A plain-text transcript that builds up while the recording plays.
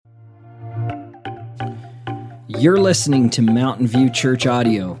You're listening to Mountain View Church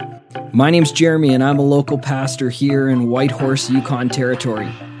Audio. My name's Jeremy, and I'm a local pastor here in Whitehorse, Yukon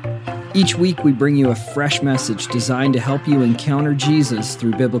Territory. Each week, we bring you a fresh message designed to help you encounter Jesus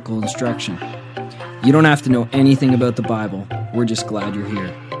through biblical instruction. You don't have to know anything about the Bible. We're just glad you're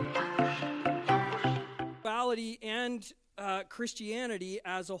here. Spirituality and Christianity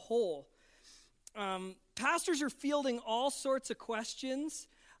as a whole. Pastors are fielding all sorts of questions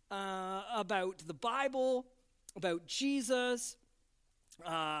about the Bible, about Jesus,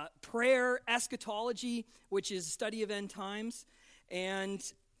 prayer, eschatology, which is study of end times. And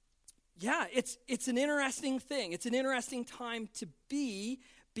yeah, it's an interesting thing. It's an interesting time to be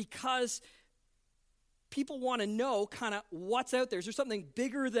because people want to know kind of what's out there. Is there something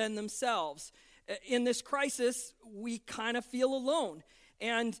bigger than themselves? In this crisis, we kind of feel alone.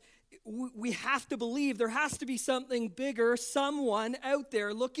 And we have to believe there has to be something bigger, someone out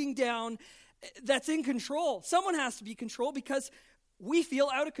there looking down that's in control. Someone has to be in control because we feel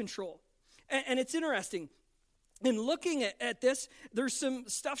out of control. And it's interesting. In looking at this, there's some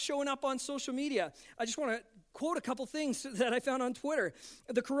stuff showing up on social media. I just want to quote a couple things that I found on Twitter.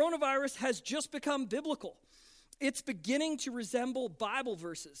 The coronavirus has just become biblical. It's beginning to resemble Bible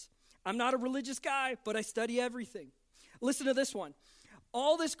verses. I'm not a religious guy, but I study everything. Listen to this one.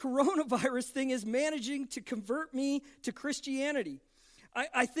 All this coronavirus thing is managing to convert me to Christianity.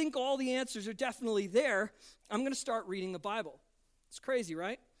 I think all the answers are definitely there. I'm going to start reading the Bible. It's crazy,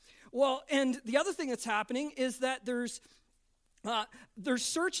 right? Well, and the other thing that's happening is that there's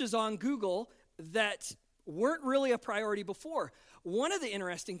searches on Google that weren't really a priority before. One of the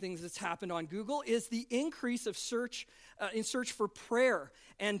interesting things that's happened on Google is the increase of search for prayer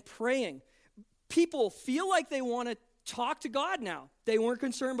and praying. People feel like they want to talk to God now. They weren't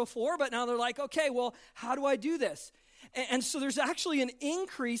concerned before, but now they're like, okay, well, how do I do this? And so there's actually an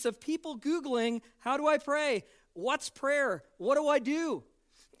increase of people Googling, how do I pray? What's prayer? What do I do?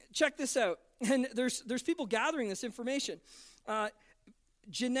 Check this out. And there's people gathering this information.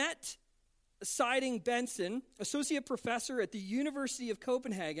 Jeanette Siding Benson, associate professor at the University of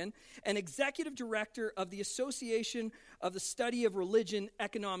Copenhagen and executive director of the Association of the Study of Religion,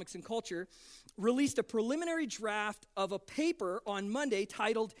 Economics, and Culture, released a preliminary draft of a paper on Monday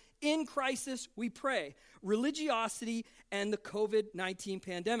titled, "In Crisis We Pray, Religiosity and the COVID-19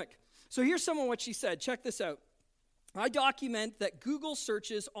 Pandemic." So here's some of what she said. Check this out. I document that Google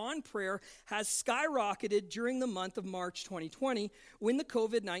searches on prayer has skyrocketed during the month of March 2020 when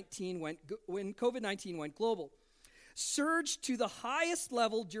COVID-19 went global. Surged to the highest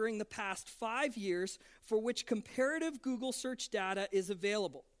level during the past 5 years for which comparative Google search data is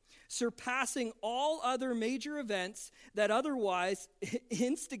available, surpassing all other major events that otherwise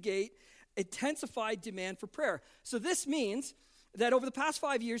instigate intensified demand for prayer. So this means that over the past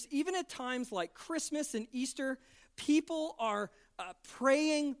 5 years, even at times like Christmas and Easter, people are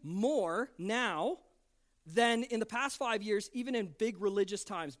praying more now than in the past 5 years, even in big religious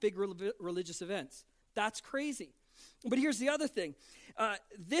times, big religious events. That's crazy. But here's the other thing.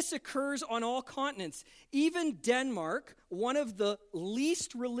 This occurs on all continents. Even Denmark, one of the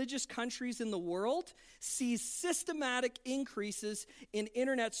least religious countries in the world, sees systematic increases in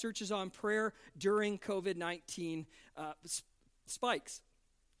internet searches on prayer during COVID-19 spikes.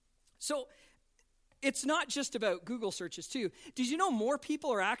 So it's not just about Google searches too. Did you know more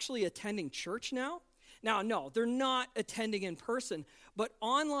people are actually attending church now? Now, no, they're not attending in person, but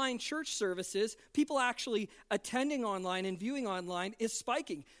online church services, people actually attending online and viewing online is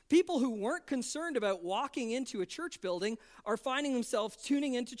spiking. People who weren't concerned about walking into a church building are finding themselves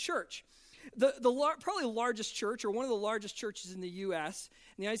tuning into church. Probably the largest church, or one of the largest churches in the U.S.,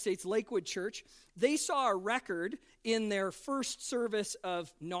 in the United States, Lakewood Church, they saw a record in their first service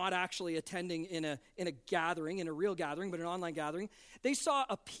of not actually attending in a gathering, in a real gathering, but an online gathering. They saw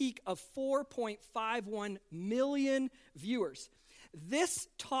a peak of 4.51 million viewers. This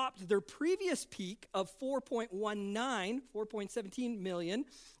topped their previous peak of 4.17 million,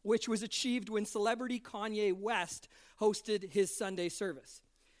 which was achieved when celebrity Kanye West hosted his Sunday service.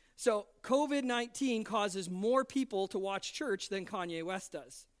 So COVID-19 causes more people to watch church than Kanye West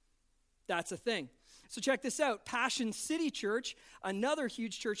does. That's a thing. So check this out. Passion City Church, another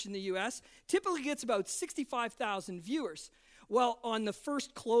huge church in the U.S., typically gets about 65,000 viewers. Well, on the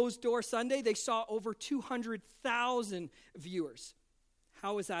first closed-door Sunday, they saw over 200,000 viewers.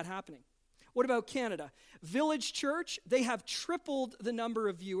 How is that happening? What about Canada? Village Church, they have tripled the number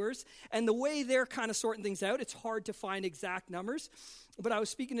of viewers, and the way they're kind of sorting things out, it's hard to find exact numbers, but I was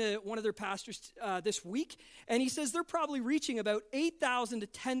speaking to one of their pastors this week, and he says they're probably reaching about 8,000 to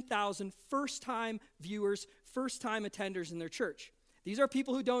 10,000 first-time viewers, first-time attenders in their church. These are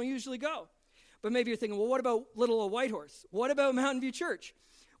people who don't usually go. But maybe you're thinking, well, what about Little Old Whitehorse? What about Mountain View Church?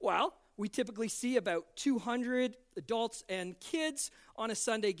 Well, we typically see about 200 adults and kids on a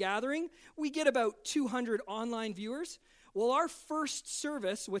Sunday gathering. We get about 200 online viewers. Well, our first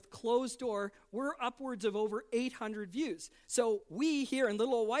service with closed door, we're upwards of over 800 views. So we here in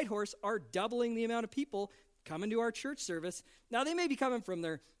Little Old Whitehorse are doubling the amount of people coming to our church service. Now, they may be coming from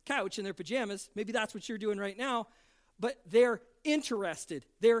their couch in their pajamas. Maybe that's what you're doing right now. But they're interested.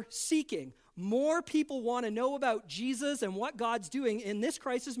 They're seeking. More people want to know about Jesus and what God's doing in this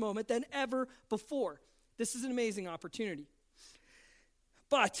crisis moment than ever before. This is an amazing opportunity.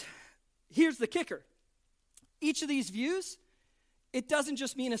 But here's the kicker. Each of these views, it doesn't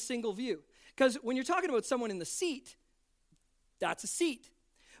just mean a single view. Because when you're talking about someone in the seat, that's a seat.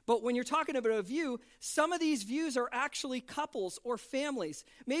 But when you're talking about a view, some of these views are actually couples or families,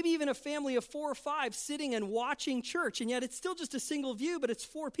 maybe even a family of 4 or 5 sitting and watching church, and yet it's still just a single view, but it's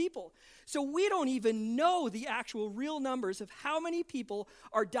 4 people. So we don't even know the actual real numbers of how many people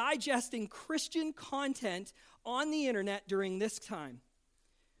are digesting Christian content on the internet during this time.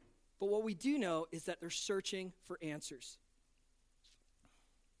 But what we do know is that they're searching for answers.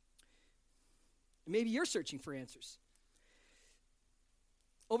 Maybe you're searching for answers.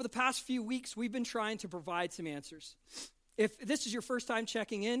 Over the past few weeks, we've been trying to provide some answers. If this is your first time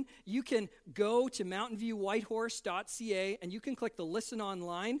checking in, you can go to mountainviewwhitehorse.ca and you can click the Listen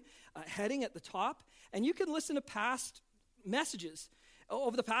Online heading at the top, and you can listen to past messages.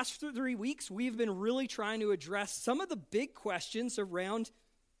 Over the past 3 weeks, we've been really trying to address some of the big questions around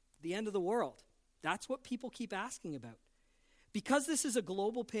the end of the world. That's what people keep asking about. Because this is a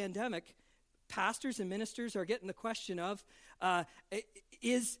global pandemic, pastors and ministers are getting the question of,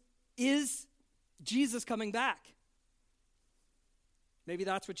 is Jesus coming back? Maybe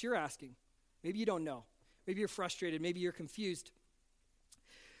that's what you're asking. Maybe you don't know. Maybe you're frustrated. Maybe you're confused.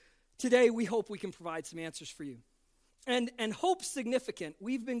 Today, we hope we can provide some answers for you. And hope's significant.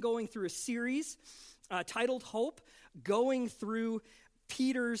 We've been going through a series titled Hope, going through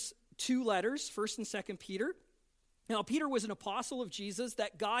Peter's 2 letters, 1st and 2nd Peter. Now, Peter was an apostle of Jesus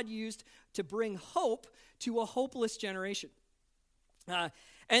that God used to bring hope to a hopeless generation.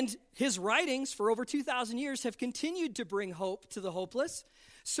 And his writings for over 2,000 years have continued to bring hope to the hopeless,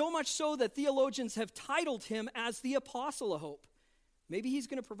 so much so that theologians have titled him as the apostle of hope. Maybe he's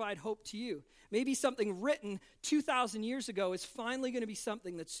going to provide hope to you. Maybe something written 2,000 years ago is finally going to be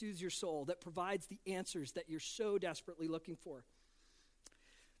something that soothes your soul, that provides the answers that you're so desperately looking for.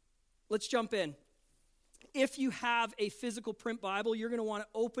 Let's jump in. If you have a physical print Bible, you're going to want to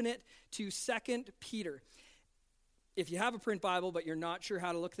open it to 2 Peter. If you have a print Bible but you're not sure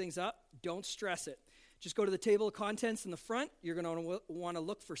how to look things up, don't stress it. Just go to the table of contents in the front. You're going to want to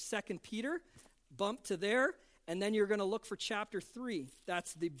look for 2 Peter, bump to there, and then you're going to look for chapter 3.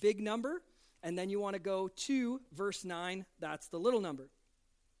 That's the big number. And then you want to go to verse 9. That's the little number.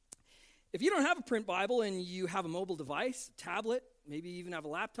 If you don't have a print Bible and you have a mobile device, tablet, maybe even have a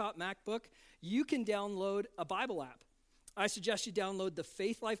laptop, MacBook, you can download a Bible app. I suggest you download the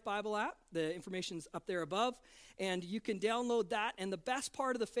Faith Life Bible app. The information's up there above. And you can download that. And the best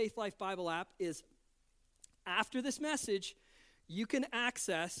part of the Faith Life Bible app is after this message, you can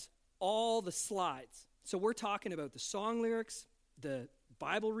access all the slides. So we're talking about the song lyrics, the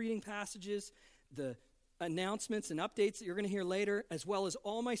Bible reading passages, the announcements and updates that you're going to hear later, as well as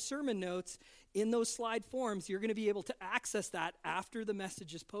all my sermon notes in those slide forms. You're going to be able to access that after the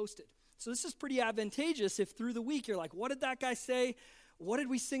message is posted. So this is pretty advantageous if through the week you're like, what did that guy say? What did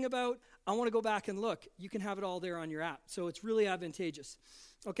we sing about? I want to go back and look. You can have it all there on your app. So it's really advantageous.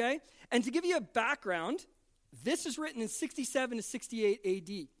 Okay? And to give you a background, this is written in 67 to 68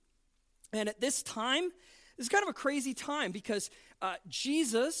 AD. And at this time, this is kind of a crazy time because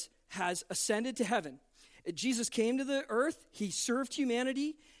Jesus has ascended to heaven. Jesus came to the earth, he served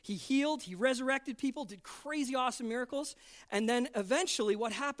humanity, he healed, he resurrected people, did crazy awesome miracles, and then eventually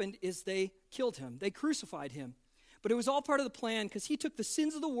what happened is they killed him, they crucified him. But it was all part of the plan because he took the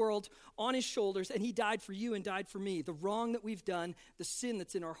sins of the world on his shoulders and he died for you and died for me, the wrong that we've done, the sin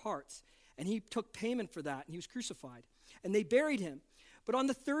that's in our hearts. And he took payment for that and he was crucified. And they buried him. But on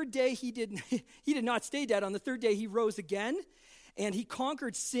the 3rd day, he did not stay dead. On the 3rd day, he rose again. And he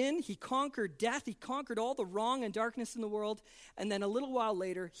conquered sin, he conquered death, he conquered all the wrong and darkness in the world, and then a little while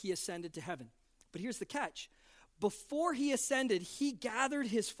later, he ascended to heaven. But here's the catch. Before he ascended, he gathered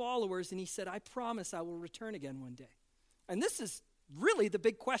his followers, and he said, I promise I will return again one day. And this is really the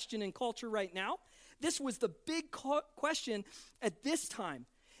big question in culture right now. This was the big question at this time.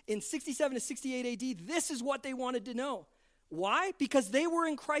 In 67 to 68 AD, this is what they wanted to know. Why? Because they were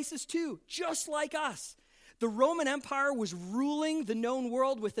in crisis too, just like us. The Roman Empire was ruling the known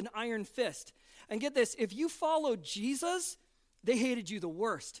world with an iron fist. And get this, if you followed Jesus, they hated you the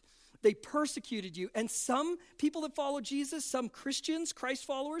worst. They persecuted you. And some people that followed Jesus, some Christians, Christ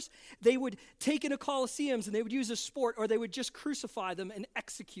followers, they would take into Colosseums and they would use a sport, or they would just crucify them and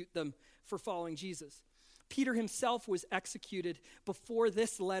execute them for following Jesus. Peter himself was executed before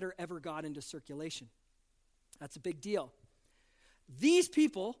this letter ever got into circulation. That's a big deal. These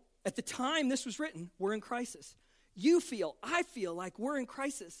people, at the time this was written, were in crisis. I feel like we're in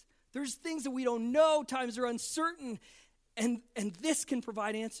crisis. There's things that we don't know, times are uncertain, and this can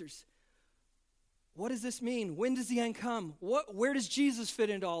provide answers. What does this mean? When does the end come? Where does Jesus fit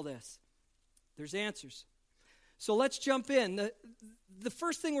into all this? There's answers. So let's jump in. The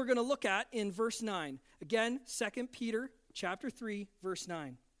first thing we're going to look at in verse 9. Again, 2 Peter chapter 3, verse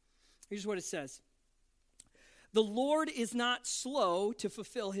 9. Here's what it says. The Lord is not slow to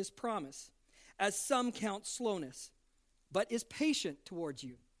fulfill his promise, as some count slowness, but is patient towards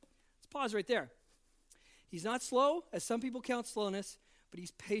you. Let's pause right there. He's not slow, as some people count slowness, but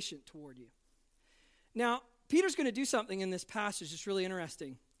he's patient toward you. Now, Peter's going to do something in this passage that's really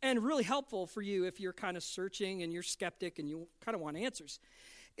interesting and really helpful for you if you're kind of searching and you're skeptic and you kind of want answers.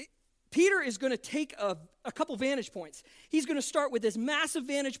 Peter is going to take a couple vantage points. He's going to start with this massive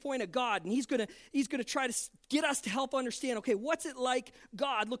vantage point of God, and he's going to try to get us to help understand, okay, what's it like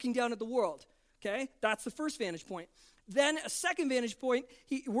God looking down at the world? Okay, that's the first vantage point. Then a second vantage point,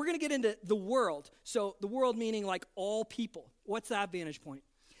 we're going to get into the world. So the world meaning like all people. What's that vantage point?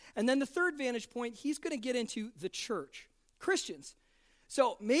 And then the third vantage point, he's going to get into the church, Christians.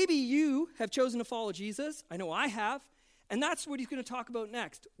 So maybe you have chosen to follow Jesus. I know I have. And that's what he's going to talk about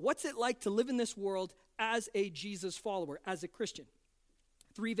next. What's it like to live in this world as a Jesus follower, as a Christian?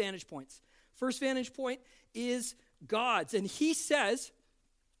 3 vantage points. First vantage point is God's. And he says,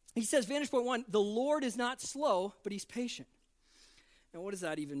 vantage point 1, the Lord is not slow, but he's patient. Now, what does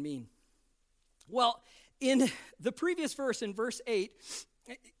that even mean? Well, in the previous verse, in verse 8,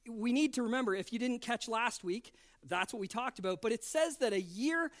 we need to remember, if you didn't catch last week, that's what we talked about. But it says that a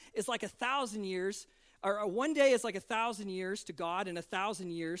year is like 1,000 years, or one day is like 1,000 years to God, and 1,000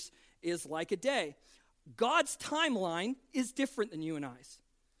 years is like a day. God's timeline is different than you and I's.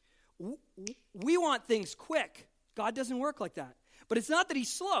 We want things quick. God doesn't work like that. But it's not that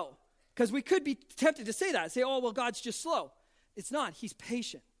he's slow, because we could be tempted to say that. Say, oh, well, God's just slow. It's not. He's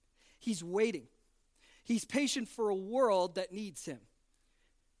patient. He's waiting. He's patient for a world that needs him.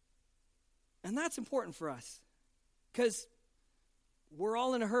 And that's important for us, because we're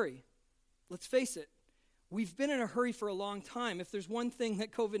all in a hurry. Let's face it. We've been in a hurry for a long time. If there's one thing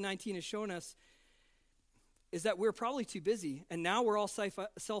that COVID-19 has shown us, is that we're probably too busy, and now we're all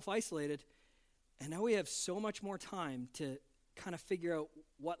self-isolated, and now we have so much more time to kind of figure out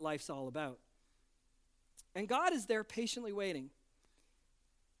what life's all about. And God is there patiently waiting.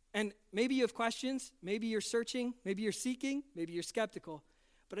 And maybe you have questions, maybe you're searching, maybe you're seeking, maybe you're skeptical,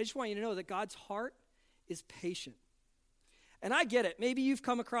 but I just want you to know that God's heart is patient. And I get it. Maybe you've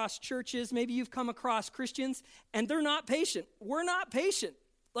come across churches, maybe you've come across Christians, and they're not patient. We're not patient.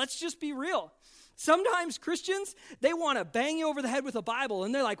 Let's just be real. Sometimes Christians, they want to bang you over the head with a Bible,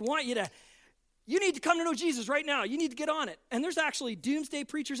 and they're like, you need to come to know Jesus right now. You need to get on it. And there's actually doomsday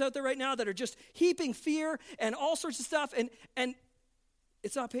preachers out there right now that are just heaping fear and all sorts of stuff, and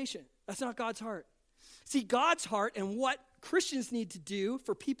it's not patient. That's not God's heart. See, God's heart and what Christians need to do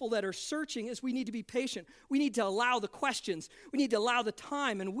for people that are searching is we need to be patient. We need to allow the questions. We need to allow the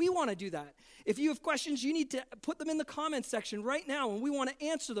time, and we want to do that. If you have questions, you need to put them in the comments section right now, and we want to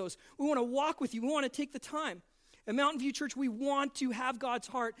answer those. We want to walk with you. We want to take the time. At Mountain View Church, we want to have God's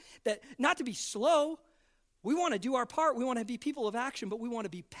heart, that not to be slow. We want to do our part. We want to be people of action, but we want to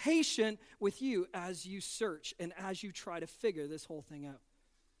be patient with you as you search and as you try to figure this whole thing out.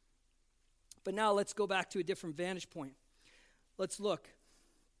 But now let's go back to a different vantage point. Let's look.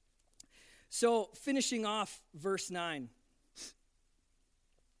 So, finishing off verse 9.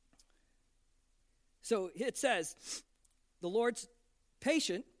 So, it says, the Lord's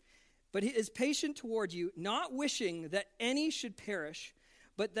patient, but he is patient toward you, not wishing that any should perish,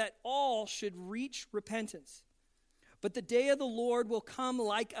 but that all should reach repentance. But the day of the Lord will come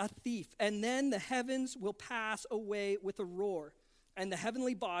like a thief, and then the heavens will pass away with a roar, and the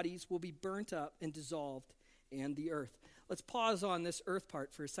heavenly bodies will be burnt up and dissolved, and the earth. Let's pause on this earth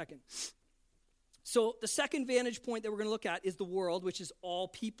part for a second. So the second vantage point that we're going to look at is the world, which is all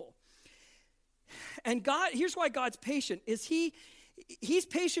people. And God, here's why God's patient, is he He's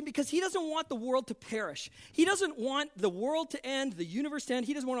patient because he doesn't want the world to perish. He doesn't want the world to end, the universe to end.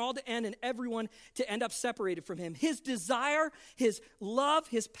 He doesn't want all to end and everyone to end up separated from him. His desire, his love,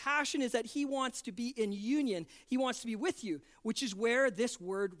 his passion is that he wants to be in union. He wants to be with you, which is where this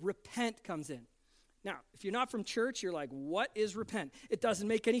word repent comes in. Now, if you're not from church, you're like, what is repent? It doesn't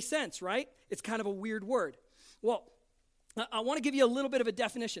make any sense, right? It's kind of a weird word. Well, I want to give you a little bit of a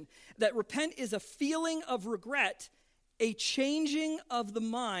definition. That repent is a feeling of regret, a changing of the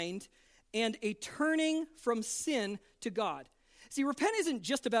mind, and a turning from sin to God. See, repent isn't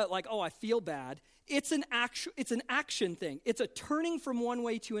just about like, oh, I feel bad. It's an action thing. It's a turning from one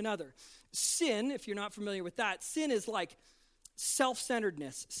way to another. Sin, if you're not familiar with that, sin is like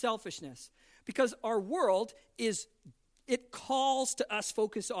self-centeredness, selfishness. Because our world it calls to us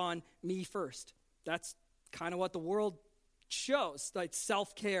focus on me first. That's kind of what the world shows, like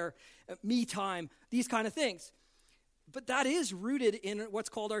self-care, me time, these kind of things. But that is rooted in what's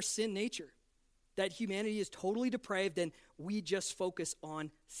called our sin nature, that humanity is totally depraved and we just focus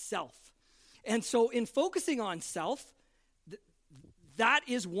on self. And so in focusing on self, that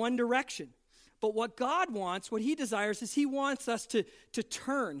is one direction. But what God wants, what he desires, is he wants us to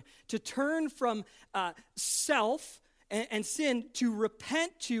turn from self and sin, to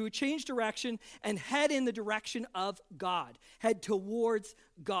repent, to change direction, and head in the direction of God, head towards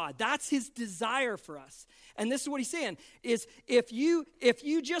God. That's his desire for us. And this is what he's saying, is if you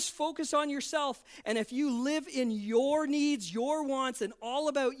just focus on yourself, and if you live in your needs, your wants, and all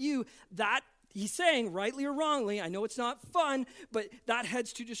about you, that, he's saying, rightly or wrongly, I know it's not fun, but that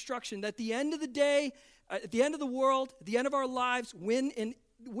heads to destruction. That at the end of the day, at the end of the world, at the end of our lives,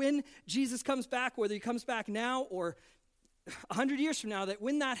 when Jesus comes back, whether he comes back now or 100 years from now, that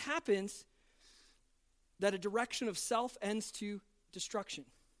when that happens, that a direction of self ends to destruction.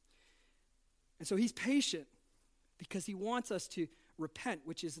 And so he's patient because he wants us to repent,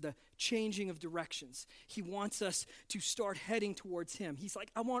 which is the changing of directions. He wants us to start heading towards him. He's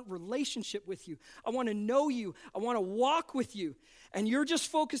like, I want relationship with you. I want to know you. I want to walk with you. And you're just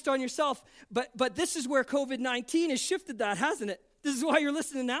focused on yourself. But this is where COVID-19 has shifted that, hasn't it? This is why you're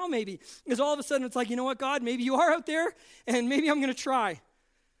listening now, maybe. Because all of a sudden it's like, you know what, God, maybe you are out there, and maybe I'm going to try.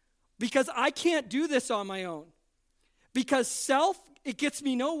 Because I can't do this on my own. Because self, it gets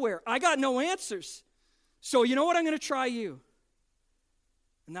me nowhere. I got no answers. So you know what, I'm going to try you.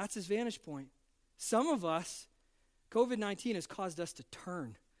 And that's his vantage point. Some of us, COVID-19 has caused us to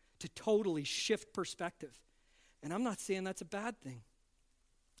turn, to totally shift perspective. And I'm not saying that's a bad thing.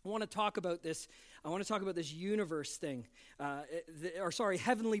 I want to talk about this. I want to talk about this universe thing,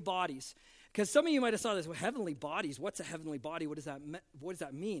 heavenly bodies. Because some of you might have saw this, well, heavenly bodies, what's a heavenly body? What does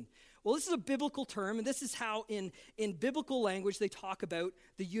that mean? Well, this is a biblical term, and this is how in biblical language they talk about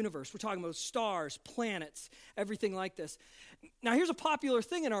the universe. We're talking about stars, planets, everything like this. Now, here's a popular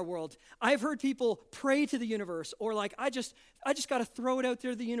thing in our world. I've heard people pray to the universe, or like, I just got to throw it out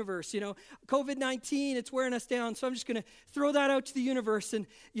there to the universe. You know, COVID-19, it's wearing us down, so I'm just going to throw that out to the universe and,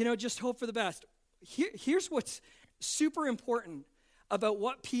 just hope for the best. Here's what's super important about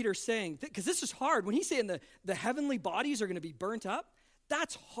what Peter's saying, because this is hard. When he's saying the heavenly bodies are going to be burnt up,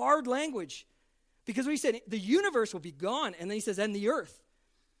 that's hard language. Because when he said the universe will be gone, and then he says, and the earth.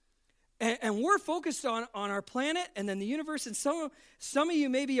 And we're focused on our planet and then the universe, and some of you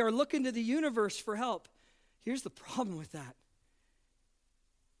maybe are looking to the universe for help. Here's the problem with that.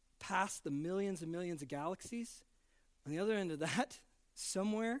 Past the millions and millions of galaxies, on the other end of that,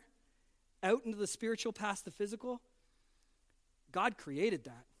 somewhere, out into the spiritual, past the physical, God created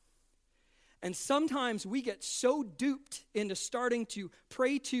that. And sometimes we get so duped into starting to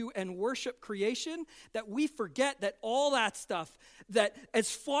pray to and worship creation that we forget that all that stuff, that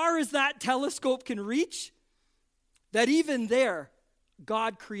as far as that telescope can reach, that even there,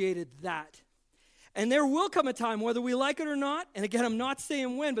 God created that. And there will come a time, whether we like it or not, and again, I'm not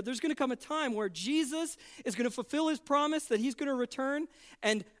saying when, but there's going to come a time where Jesus is going to fulfill his promise that he's going to return,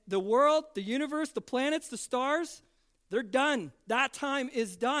 and the world, the universe, the planets, the stars, they're done. That time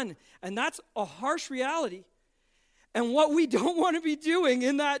is done. And that's a harsh reality. And what we don't want to be doing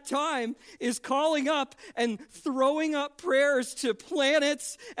in that time is calling up and throwing up prayers to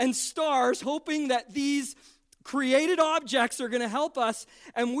planets and stars, hoping that these created objects are going to help us.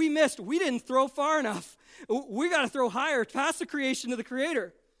 And we didn't throw far enough. We got to throw higher, past the creation to the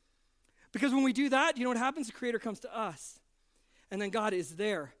Creator. Because when we do that, you know what happens? The Creator comes to us. And then God is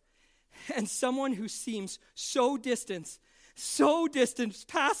there. And someone who seems so distant,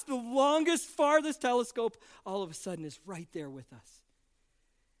 past the longest, farthest telescope, all of a sudden is right there with us.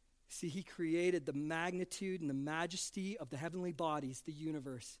 See, he created the magnitude and the majesty of the heavenly bodies, the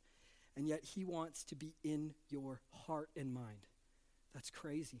universe, and yet he wants to be in your heart and mind. That's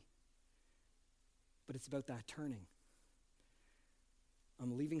crazy. But it's about that turning.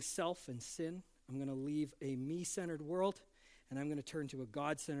 I'm leaving self and sin. I'm going to leave a me-centered world, and I'm going to turn to a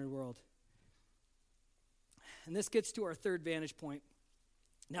God-centered world. And this gets to our third vantage point.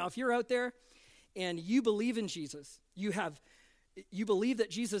 Now, if you're out there and you believe in Jesus, you believe that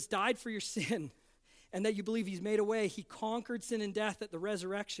Jesus died for your sin, and that you believe he's made a way, he conquered sin and death at the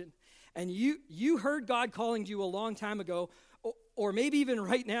resurrection, and you heard God calling to you a long time ago, or maybe even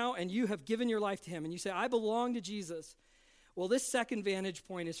right now, and you have given your life to him, and you say, I belong to Jesus. Well, this second vantage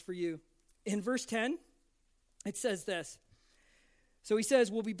point is for you. In verse 10, it says this. So he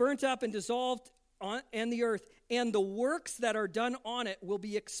says, will be burnt up and dissolved on the earth, and the works that are done on it will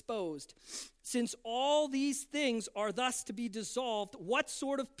be exposed. Since all these things are thus to be dissolved, what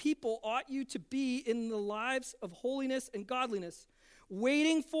sort of people ought you to be in the lives of holiness and godliness,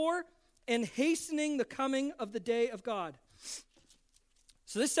 waiting for and hastening the coming of the day of God?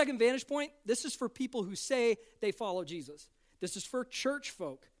 So this second vantage point, this is for people who say they follow Jesus. This is for church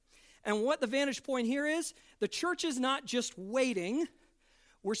folk. And what the vantage point here is, the church is not just waiting,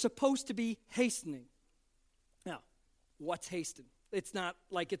 we're supposed to be hastening. Now, what's hasten? It's not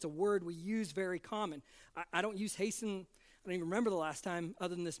like it's a word we use very common. I don't use hasten. I don't even remember the last time,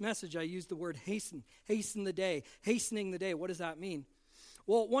 other than this message, I used the word hasten. Hasten the day. Hastening the day. What does that mean?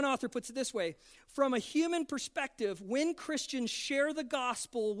 Well, one author puts it this way. From a human perspective, when Christians share the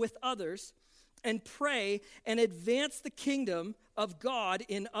gospel with others and pray and advance the kingdom of God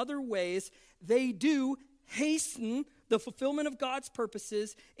in other ways, they do hasten the fulfillment of God's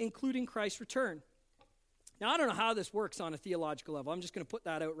purposes, including Christ's return. Now, I don't know how this works on a theological level. I'm just going to put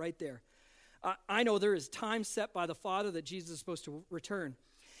that out right there. I know there is time set by the Father that Jesus is supposed to return.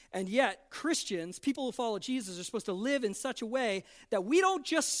 And yet, Christians, people who follow Jesus, are supposed to live in such a way that we don't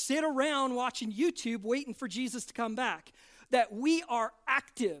just sit around watching YouTube waiting for Jesus to come back. That we are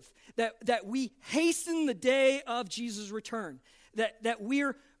active, that we hasten the day of Jesus' return, that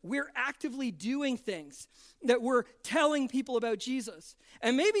we're actively doing things, that we're telling people about Jesus.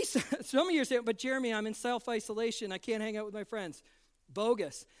 And maybe some of you are saying, but Jeremy, I'm in self-isolation, I can't hang out with my friends.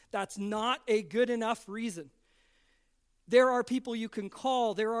 Bogus. That's not a good enough reason. There are people you can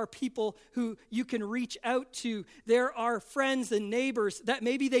call. There are people who you can reach out to. There are friends and neighbors that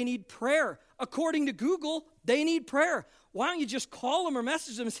maybe they need prayer. According to Google, they need prayer. Why don't you just call them or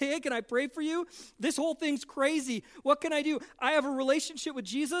message them and say, hey, can I pray for you? This whole thing's crazy. What can I do? I have a relationship with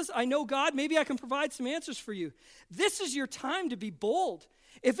Jesus. I know God. Maybe I can provide some answers for you. This is your time to be bold.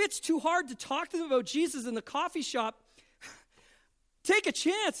 If it's too hard to talk to them about Jesus in the coffee shop, take a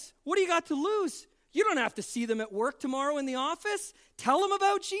chance. What do you got to lose? You don't have to see them at work tomorrow in the office. Tell them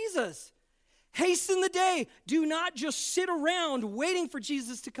about Jesus. Hasten the day. Do not just sit around waiting for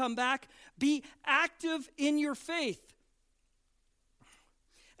Jesus to come back. Be active in your faith.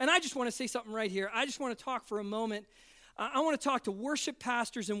 And I just want to say something right here. I just want to talk for a moment. I want to talk to worship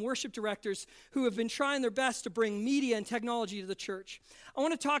pastors and worship directors who have been trying their best to bring media and technology to the church. I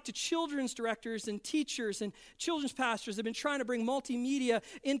want to talk to children's directors and teachers and children's pastors that have been trying to bring multimedia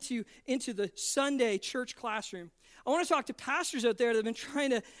into the Sunday church classroom. I want to talk to pastors out there that have been trying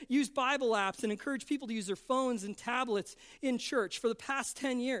to use Bible apps and encourage people to use their phones and tablets in church for the past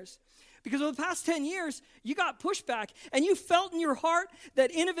 10 years. Because over the past 10 years, you got pushback, and you felt in your heart that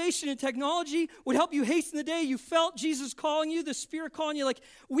innovation and technology would help you hasten the day. You felt Jesus calling you, the Spirit calling you, like,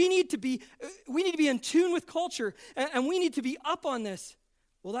 we need to be in tune with culture, and we need to be up on this.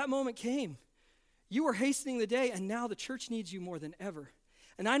 Well, that moment came. You were hastening the day, and now the church needs you more than ever.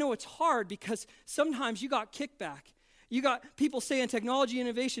 And I know it's hard because sometimes you got kickback. You got people saying technology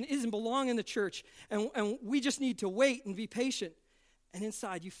innovation doesn't belong in the church, and we just need to wait and be patient. And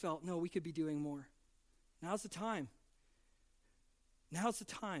inside you felt, no, we could be doing more. Now's the time. Now's the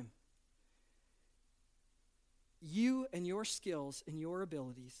time. You and your skills and your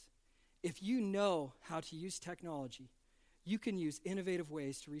abilities, if you know how to use technology, you can use innovative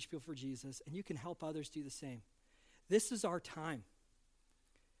ways to reach people for Jesus, and you can help others do the same. This is our time.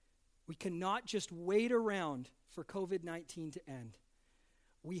 We cannot just wait around for COVID-19 to end.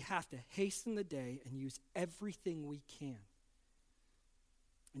 We have to hasten the day and use everything we can.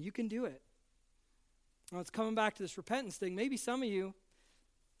 And you can do it. Now, it's coming back to this repentance thing. Maybe some of you,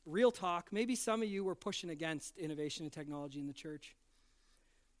 real talk, maybe some of you were pushing against innovation and technology in the church.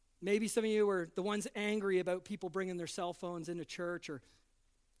 Maybe some of you were the ones angry about people bringing their cell phones into church, or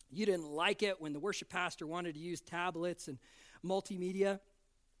you didn't like it when the worship pastor wanted to use tablets and multimedia.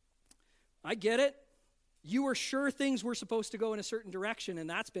 I get it. You were sure things were supposed to go in a certain direction, and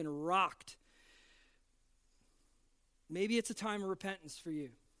that's been rocked. Maybe it's a time of repentance for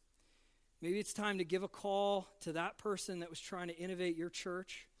you. Maybe it's time to give a call to that person that was trying to innovate your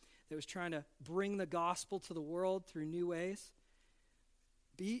church, that was trying to bring the gospel to the world through new ways.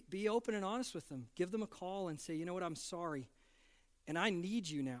 Be open and honest with them. Give them a call and say, you know what, I'm sorry. And I need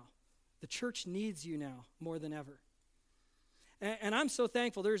you now. The church needs you now more than ever. And I'm so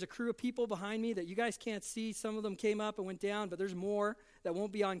thankful. There's a crew of people behind me that you guys can't see. Some of them came up and went down, but there's more that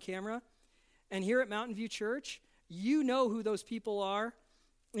won't be on camera. And here at Mountain View Church, you know who those people are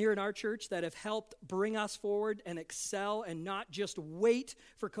here in our church that have helped bring us forward and excel and not just wait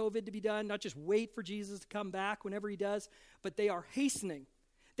for COVID to be done, not just wait for Jesus to come back whenever he does, but they are hastening.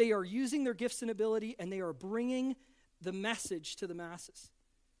 They are using their gifts and ability, and they are bringing the message to the masses.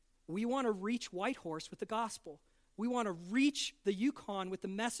 We want to reach Whitehorse with the gospel. We want to reach the Yukon with the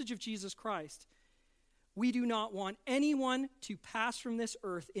message of Jesus Christ. We do not want anyone to pass from this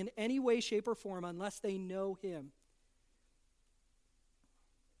earth in any way, shape, or form unless they know him.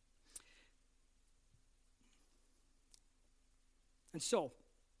 And so,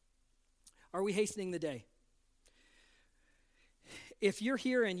 are we hastening the day? If you're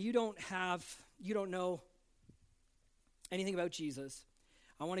here and you don't know anything about Jesus,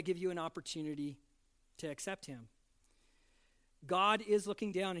 I want to give you an opportunity to accept him. God is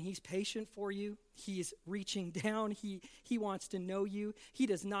looking down and he's patient for you. He's reaching down. He wants to know you. He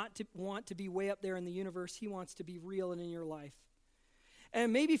does not want to be way up there in the universe. He wants to be real and in your life.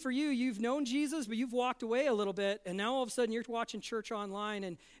 And maybe for you, you've known Jesus, but you've walked away a little bit, and now all of a sudden you're watching church online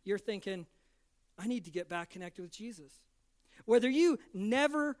and you're thinking, I need to get back connected with Jesus. Whether you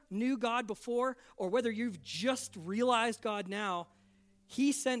never knew God before or whether you've just realized God now,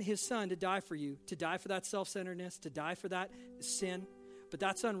 he sent his son to die for you, to die for that self-centeredness, to die for that sin. But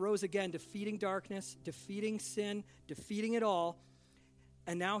that son rose again, defeating darkness, defeating sin, defeating it all.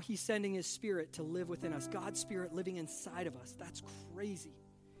 And now he's sending his spirit to live within us. God's spirit living inside of us. That's crazy.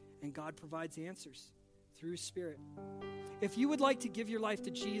 And God provides the answers through his spirit. If you would like to give your life to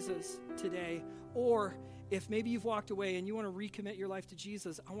Jesus today, or if maybe you've walked away and you want to recommit your life to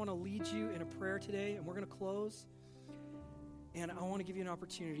Jesus, I want to lead you in a prayer today, and we're going to close. And I want to give you an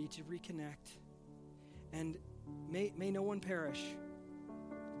opportunity to reconnect. And may no one perish.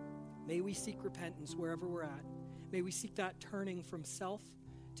 May we seek repentance wherever we're at. May we seek that turning from self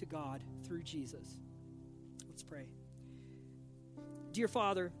to God through Jesus. Let's pray. Dear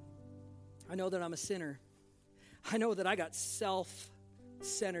Father, I know that I'm a sinner. I know that I got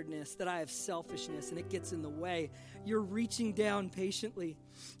self-centeredness, that I have selfishness, and it gets in the way. You're reaching down patiently,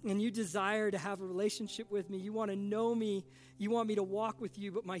 and you desire to have a relationship with me. You want to know me. You want me to walk with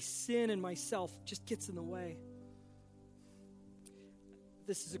you, but my sin and myself just gets in the way.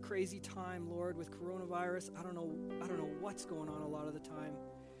 This is a crazy time, Lord, with coronavirus. I don't know what's going on a lot of the time,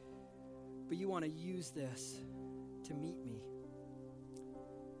 but you want to use this to meet me.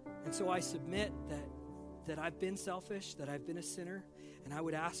 And so I submit that I've been selfish, that I've been a sinner, and I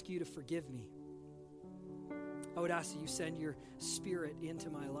would ask you to forgive me. I would ask that you send your spirit into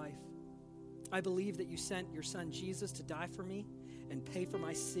my life. I believe that you sent your son Jesus to die for me and pay for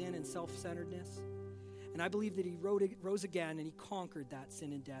my sin and self-centeredness. And I believe that he rose again and he conquered that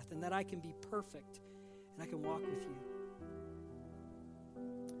sin and death, and that I can be perfect and I can walk with you.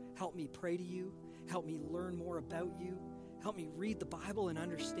 Help me pray to you. Help me learn more about you. Help me read the Bible and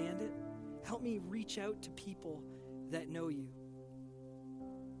understand it. Help me reach out to people that know you.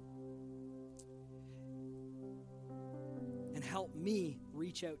 And help me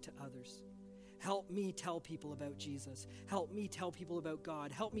reach out to others. Help me tell people about Jesus. Help me tell people about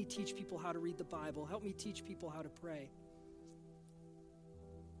God. Help me teach people how to read the Bible. Help me teach people how to pray.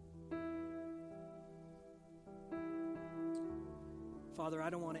 Father,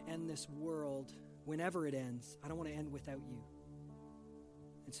 I don't want to end this world whenever it ends. I don't want to end without you.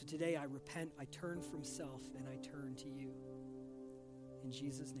 And so today I repent, I turn from self, and I turn to you. In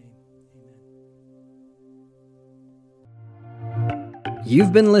Jesus' name, amen.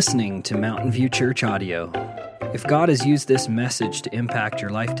 You've been listening to Mountain View Church Audio. If God has used this message to impact your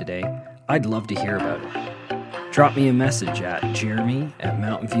life today, I'd love to hear about it. Drop me a message at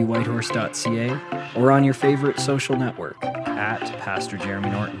jeremy@mountainviewwhitehorse.ca or on your favorite social network at Pastor Jeremy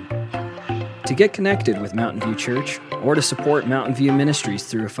Norton. To get connected with Mountain View Church or to support Mountain View Ministries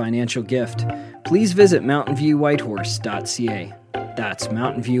through a financial gift, please visit mountainviewwhitehorse.ca. That's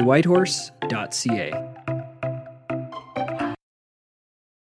mountainviewwhitehorse.ca.